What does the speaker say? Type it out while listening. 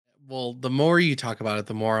Well, the more you talk about it,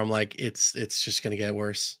 the more I'm like, it's just gonna get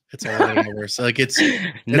worse. It's only gonna get worse. Like it's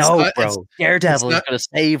No, not bro. it's Daredevil is not. gonna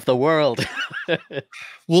save the world.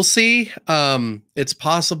 We'll see. It's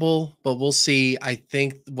possible, but we'll see. I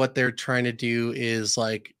think what they're trying to do is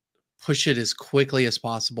like push it as quickly as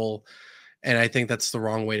possible, and I think that's the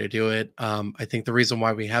wrong way to do it. I think the reason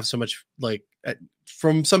why we have so much like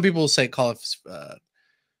from some people say call it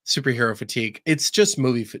superhero fatigue. It's just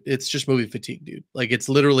movie fatigue, dude. Like it's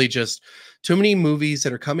literally just too many movies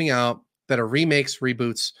that are coming out that are remakes,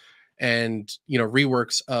 reboots, and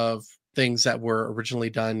reworks of things that were originally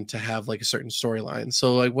done to have like a certain storyline.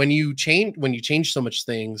 So like when you change so much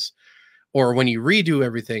things, or when you redo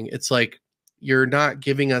everything, it's like you're not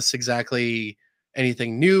giving us exactly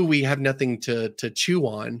anything new. We have nothing to chew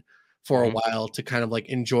on for a Mhm. while to kind of like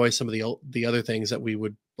enjoy some of the other things that we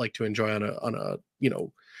would like to enjoy on a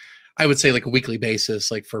I would say like a weekly basis,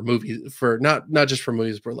 like for movies, for not just for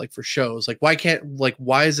movies, but like for shows. Like why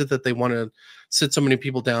is it that they want to sit so many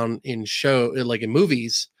people down in like in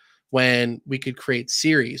movies, when we could create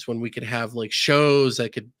series, when we could have like shows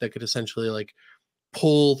that could essentially like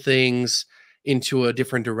pull things into a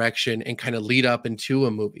different direction and kind of lead up into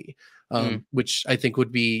a movie, Mm. which I think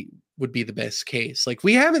would be the best case. Like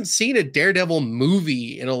we haven't seen a Daredevil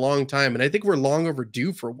movie in a long time, and I think we're long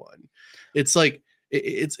overdue for one. It's like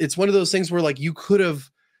it's one of those things where like you could have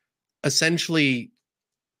essentially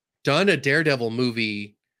done a Daredevil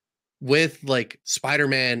movie with like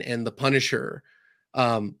Spider-Man and the Punisher,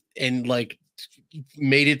 and like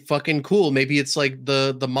made it fucking cool. Maybe it's like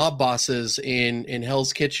the mob bosses in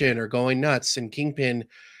Hell's Kitchen are going nuts, and Kingpin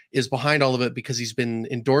is behind all of it because he's been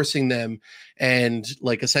endorsing them, and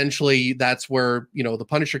like essentially that's where the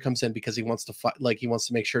Punisher comes in, because he wants to fight, like he wants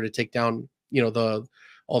to make sure to take down the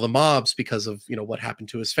all the mobs because of what happened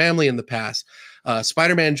to his family in the past.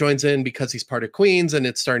 Spider-Man joins in because he's part of Queens, and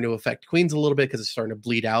it's starting to affect Queens a little bit because it's starting to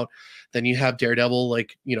bleed out. Then you have Daredevil,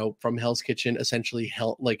 like from Hell's Kitchen, essentially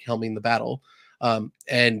helming the battle.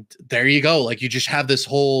 And there you go. Like you just have this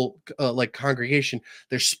whole like congregation.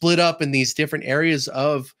 They're split up in these different areas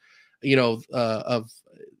of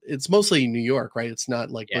it's mostly New York, right? It's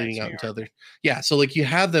not like Yeah, bleeding it's New out into York. other. Yeah. So like you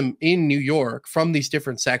have them in New York from these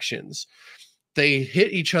different sections. They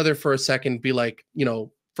hit each other for a second, be like,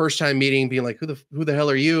 first time meeting, being like, who the hell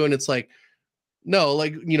are you? And it's like, no,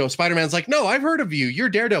 like Spider-Man's like, no, I've heard of you. You're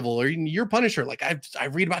Daredevil, or you're Punisher. Like I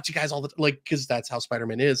read about you guys all the like, because that's how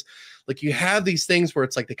Spider-Man is. Like you have these things where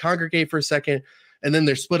it's like they congregate for a second, and then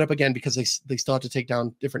they're split up again because they still have to take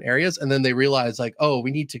down different areas, and then they realize like, oh,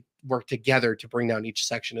 we need to work together to bring down each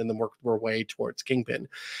section, and then work our way towards Kingpin.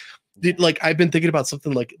 Yeah. Like I've been thinking about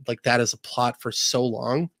something like that as a plot for so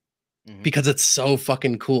long, Hmm. because it's so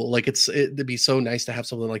fucking cool. Like it'd be so nice to have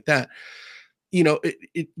something like that.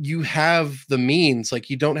 You have the means. Like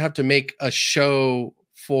you don't have to make a show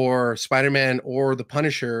for Spider-Man or the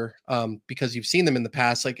Punisher, because you've seen them in the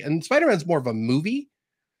past. Like, and Spider-Man's more of a movie,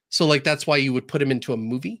 so like that's why you would put him into a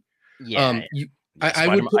movie. Yeah, You, yeah. I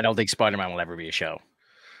would Spider-Man. I put don't think Spider-Man will ever be a show.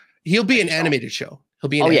 He'll I be an just don't. animated show. He'll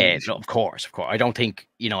be an Oh yeah, animated no, show, of course, of course. I don't think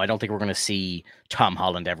I don't think we're going to see Tom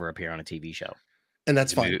Holland ever appear on a TV show. and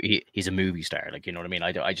that's fine. He's a movie star, like you know what I mean.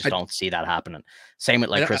 I just I, don't see that happening. Same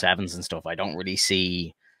with like I Chris Evans and stuff. I don't really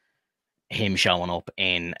see him showing up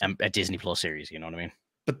in a Disney Plus series. You know what I mean?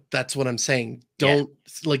 but that's what I'm saying. Yeah, Don't,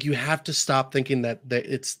 like, you have to stop thinking that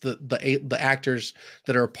it's the actors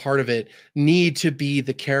that are a part of it need to be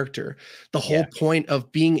the character. The whole yeah, point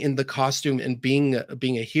of being in the costume and being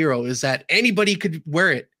a hero is that anybody could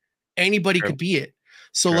wear it. Anybody true, could be it.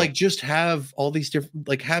 So true. like just have all these different,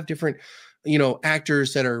 like have different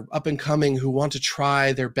actors that are up and coming who want to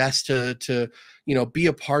try their best to be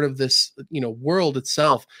a part of this world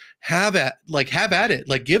itself. Have at it,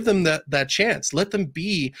 like give them that chance. Let them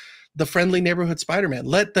be the friendly neighborhood Spider-Man.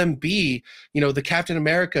 Let them be the Captain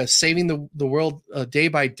America saving the world day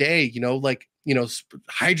by day.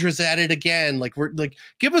 Hydra's at it again. Like we're like,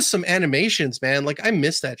 give us some animations, man. Like I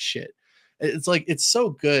miss that shit. It's like it's so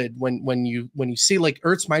good when you see like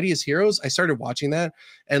Earth's Mightiest Heroes. I started watching that,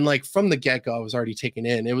 and like from the get-go I was already taken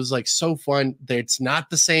in. It was like so fun. It's not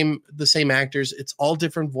the same actors, it's all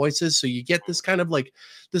different voices, so you get this kind of like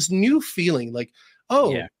this new feeling, like,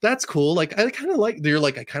 oh, Yeah, that's cool. Like I kind of like, you're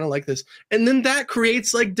like, I kind of like this, and then that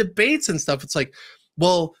creates like debates and stuff. It's like,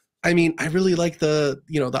 well, I mean, I really like the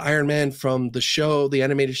Iron Man from the show, the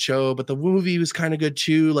animated show, but the movie was kind of good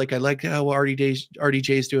too. Like I like how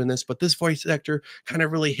RDJ's doing this, but this voice actor kind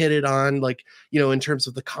of really hit it on, like, in terms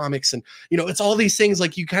of the comics, and it's all these things.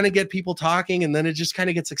 Like you kind of get people talking, and then it just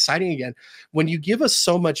kind of gets exciting again. When you give us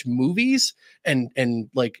so much movies and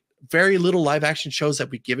like very little live action shows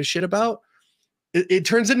that we give a shit about, it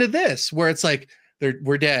turns into this where it's like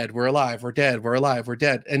we're dead, we're alive, we're dead, we're alive, we're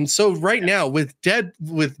dead. And so right now with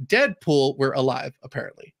Deadpool, we're alive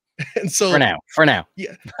apparently. And so for now.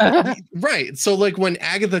 yeah, right. So like when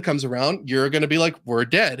Agatha comes around, you're gonna be like, we're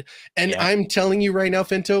dead. And Yeah. I'm telling you right now,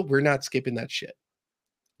 Finto, we're not skipping that shit.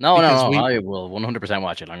 No, Because I will 100%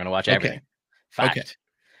 watch it. I'm gonna watch everything. Okay. Fact.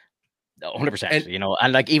 Okay. 100%. And You know,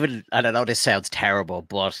 and like even I don't know, this sounds terrible,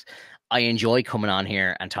 but I enjoy coming on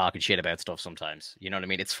here and talking shit about stuff sometimes. You know what I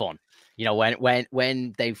mean? It's fun. You know,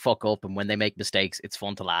 when they fuck up and when they make mistakes, it's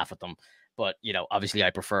fun to laugh at them. But you know, obviously, I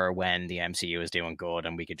prefer when the MCU is doing good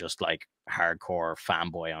and we could just like hardcore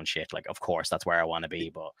fanboy on shit. Like, of course, that's where I want to be.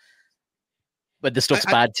 But when the stuff's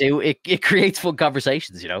bad too, it creates fun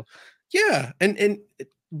conversations. You know? yeah, and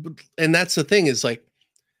that's the thing is like,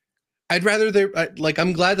 I'd rather like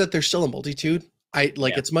I'm glad that there's still a multitude. I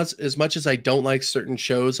like Yeah. as much as I don't like certain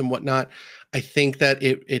shows and whatnot. I think that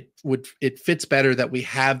it fits better that we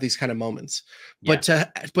have these kind of moments. But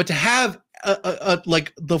to have a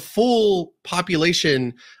like the full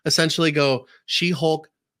population essentially go She-Hulk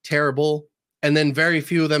terrible, and then very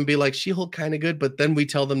few of them be like She-Hulk kind of good, but then we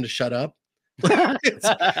tell them to shut up. It's,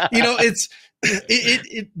 you know, it's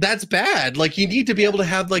that's bad. Like you need to be able to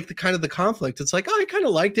have like the kind of the conflict. It's like, oh, I kind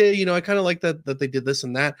of liked it, you know, I kind of like that they did this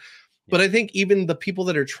and that. But I think even the people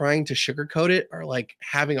that are trying to sugarcoat it are like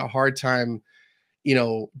having a hard time, you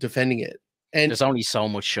know, defending it. And there's only so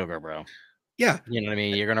much sugar, bro. Yeah. You know what I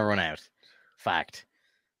mean? You're gonna run out. Fact.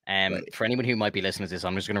 Right. For anyone who might be listening to this,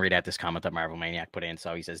 I'm just going to read out this comment that Marvel Maniac put in.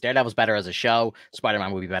 So he says, Daredevil's better as a show.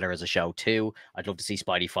 Spider-Man will be better as a show too. I'd love to see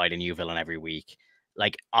Spidey fight a new villain every week.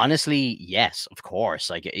 Like, honestly, yes, of course.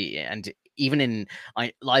 Like, and even in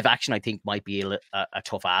live action, I think might be a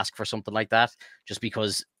tough ask for something like that, just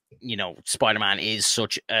because, you know, Spider-Man is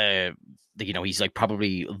such a, you know, he's like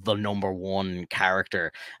probably the #1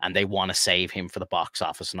 character and they want to save him for the box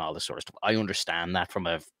office and all this sort of stuff. I understand that from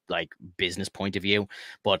a like business point of view,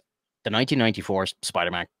 but the 1994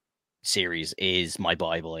 Spider-Man series is my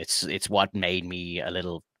Bible. It's what made me a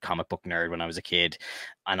little comic book nerd when I was a kid,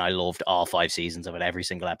 and I loved all 5 seasons of it. Every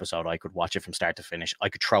single episode, I could watch it from start to finish. I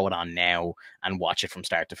could throw it on now and watch it from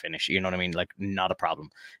start to finish. You know what I mean? Like, not a problem.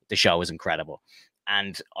 The show is incredible.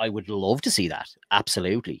 And I would love to see that.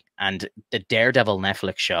 Absolutely. And the Daredevil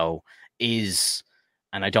Netflix show is,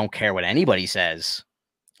 and I don't care what anybody says,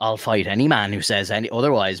 I'll fight any man who says any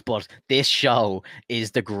otherwise, but this show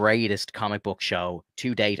is the greatest comic book show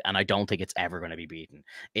to date, and I don't think it's ever going to be beaten.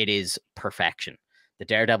 It is perfection. The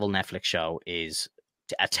Daredevil Netflix show is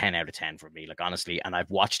a 10 out of 10 for me, like, honestly, and I've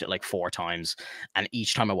watched it like 4 times, and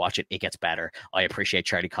each time I watch it, it gets better. I appreciate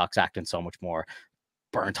Charlie Cox acting so much more.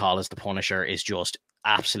 Bernthal as the Punisher is just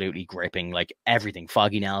absolutely gripping, like everything.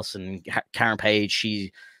 Foggy Nelson, Karen Page,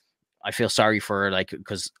 I feel sorry for her, like,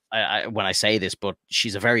 because I when I say this, but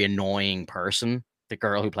she's a very annoying person. The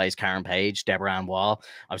girl who plays Karen Page, Deborah Ann Wall.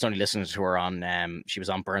 I was only listening to her on she was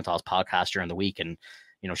on Bernthal's podcast during the week, and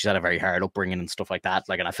you know, she's had a very hard upbringing and stuff like that.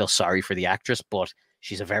 Like, and I feel sorry for the actress, but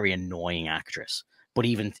she's a very annoying actress. But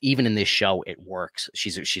even in this show, it works.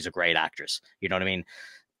 She's a great actress. You know what I mean?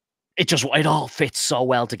 It all fits so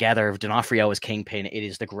well together. D'Onofrio as Kingpin, it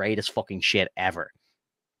is the greatest fucking shit ever.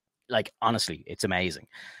 Like, honestly, it's amazing.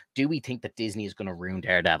 Do we think that Disney is going to ruin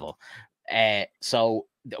Daredevil? So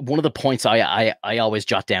one of the points I always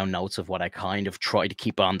jot down notes of what I kind of try to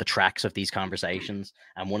keep on the tracks of these conversations.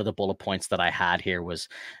 And one of the bullet points that I had here was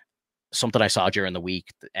something I saw during the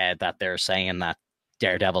week that they're saying that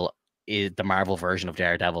Daredevil is the Marvel version of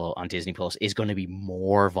Daredevil on Disney Plus is going to be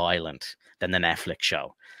more violent than the Netflix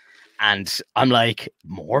show. And I'm like,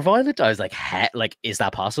 more violent? I was like, is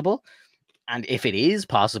that possible? And if it is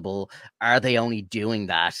possible, are they only doing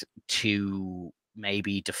that to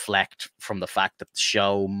maybe deflect from the fact that the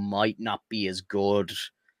show might not be as good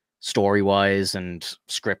story-wise and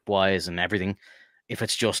script-wise and everything, if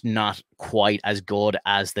it's just not quite as good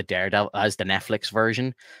as the Daredevil, as the Netflix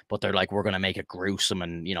version, but they're like, we're going to make it gruesome,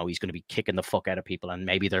 and you know, he's going to be kicking the fuck out of people, and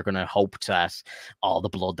maybe they're going to hope that all the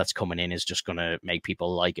blood that's coming in is just going to make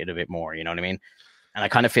people like it a bit more. You know what I mean? And I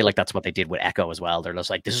kind of feel like that's what they did with Echo as well. They're just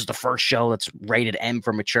like, this is the first show that's rated M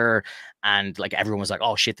for mature. And like, everyone was like,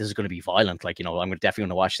 oh shit, this is going to be violent. Like, you know, I'm definitely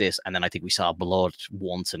going to watch this. And then I think we saw blood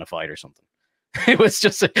once in a fight or something. It was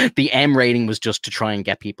just, the M rating was just to try and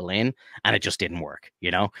get people in, and it just didn't work, you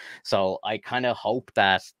know? So I kind of hope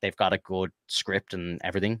that they've got a good script and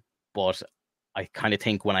everything. But I kind of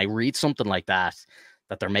think when I read something like that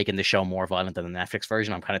they're making the show more violent than the Netflix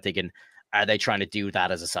version, I'm kind of thinking, are they trying to do that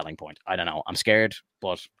as a selling point? I don't know. I'm scared,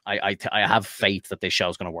 but I have faith that this show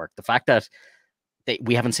is going to work. The fact that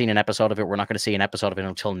we haven't seen an episode of it, we're not going to see an episode of it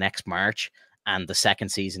until next March, and the second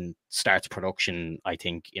season starts production, I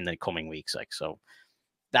think, in the coming weeks. Like, so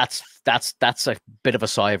that's a bit of a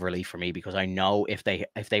sigh of relief for me, because I know if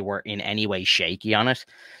they were in any way shaky on it,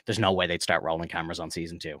 there's no way they'd start rolling cameras on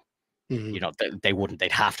season 2. Mhm. You know, they wouldn't.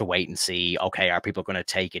 They'd have to wait and see, okay, are people going to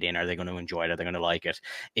take it in? Are they going to enjoy it? Are they going to like it?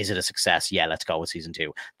 Is it a success? Yeah, let's go with season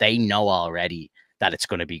 2. They know already that it's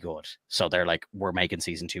going to be good, so they're like, we're making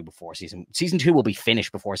season 2 before season 2 will be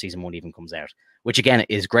finished before season 1 even comes out, which again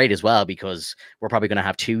is great as well, because we're probably going to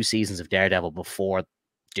have 2 seasons of Daredevil before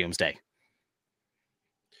Doomsday.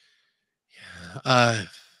 Uh,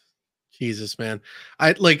 Jesus, man.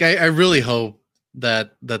 I really hope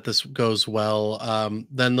that this goes well.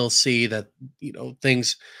 Then they'll see that, you know,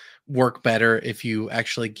 things work better if you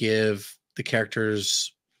actually give the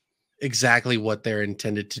characters exactly what they're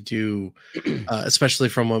intended to do, especially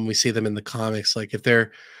from when we see them in the comics. Like, if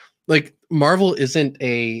they're like, Marvel isn't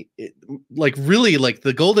like, really, like,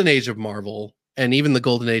 the golden age of Marvel and even the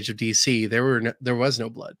golden age of DC, there was no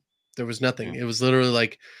blood. There was nothing. It was literally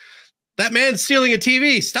like, that man's stealing a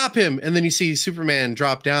TV, stop him. And then you see Superman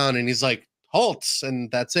drop down and he's like, halts,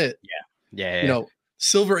 and that's it. Yeah. You know,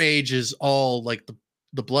 Silver Age is all like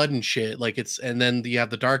the blood and shit. Like, it's, and then you have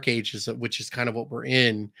the Dark Ages, which is kind of what we're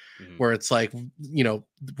in, where it's like, you know,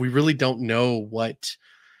 we really don't know what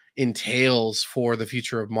entails for the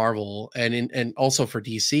future of Marvel, and also for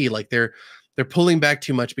DC. Like, they're pulling back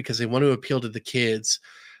too much because they want to appeal to the kids.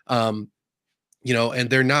 You know, and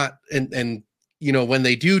they're not, and you know, when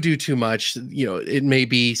they do too much, you know, it may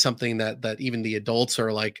be something that even the adults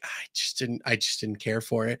are like, I just didn't care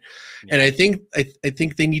for it. Yeah. And I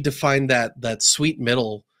think they need to find that sweet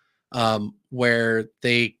middle, where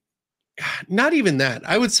they, not even that,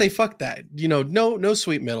 I would say fuck that, you know, no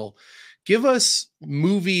sweet middle. Give us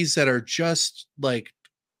movies that are just like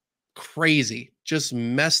crazy, just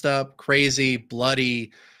messed up, crazy,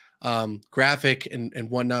 bloody, graphic, and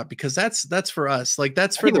whatnot, because that's for us. Like,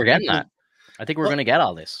 that's I for think the we're getting people. that. I think we're Well, going to get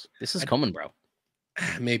all this. This is I, coming, bro.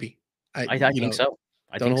 maybe. I You think know, so.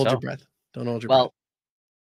 I don't think hold your so. breath. Don't hold your breath. Well,